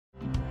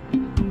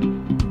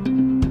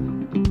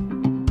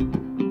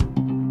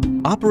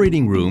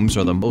Operating rooms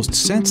are the most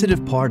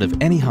sensitive part of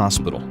any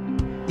hospital.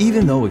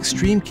 Even though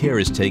extreme care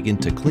is taken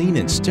to clean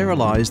and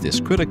sterilize this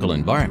critical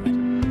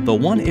environment, the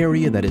one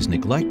area that is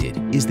neglected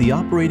is the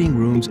operating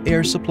room's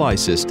air supply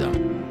system.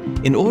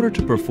 In order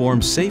to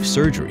perform safe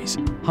surgeries,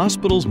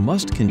 hospitals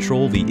must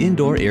control the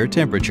indoor air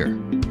temperature.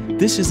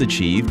 This is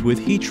achieved with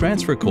heat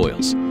transfer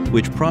coils,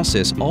 which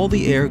process all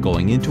the air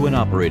going into an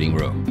operating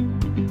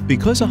room.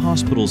 Because a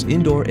hospital's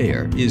indoor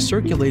air is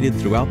circulated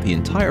throughout the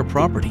entire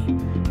property,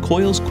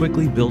 coils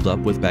quickly build up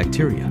with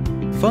bacteria,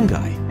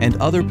 fungi, and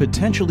other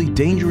potentially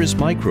dangerous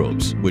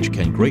microbes which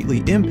can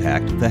greatly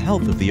impact the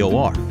health of the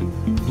OR.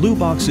 Blue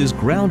Box's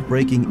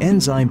groundbreaking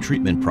enzyme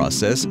treatment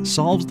process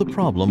solves the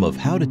problem of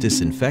how to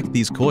disinfect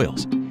these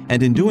coils,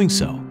 and in doing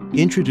so,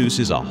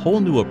 introduces a whole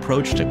new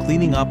approach to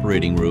cleaning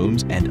operating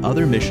rooms and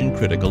other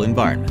mission-critical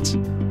environments.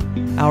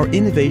 Our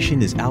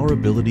innovation is our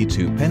ability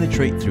to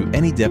penetrate through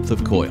any depth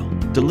of coil,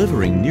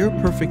 delivering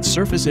near-perfect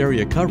surface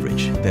area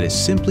coverage that is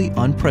simply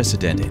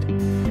unprecedented.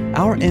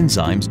 Our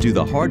enzymes do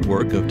the hard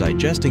work of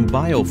digesting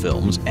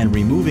biofilms and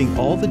removing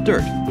all the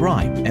dirt,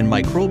 grime, and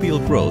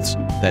microbial growths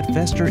that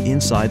fester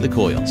inside the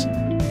coils.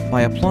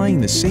 By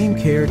applying the same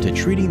care to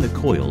treating the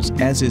coils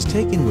as is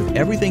taken with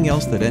everything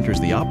else that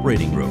enters the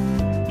operating room,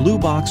 Blue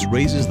Box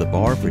raises the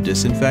bar for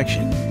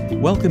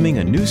disinfection, welcoming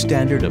a new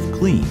standard of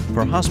clean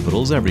for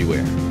hospitals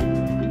everywhere.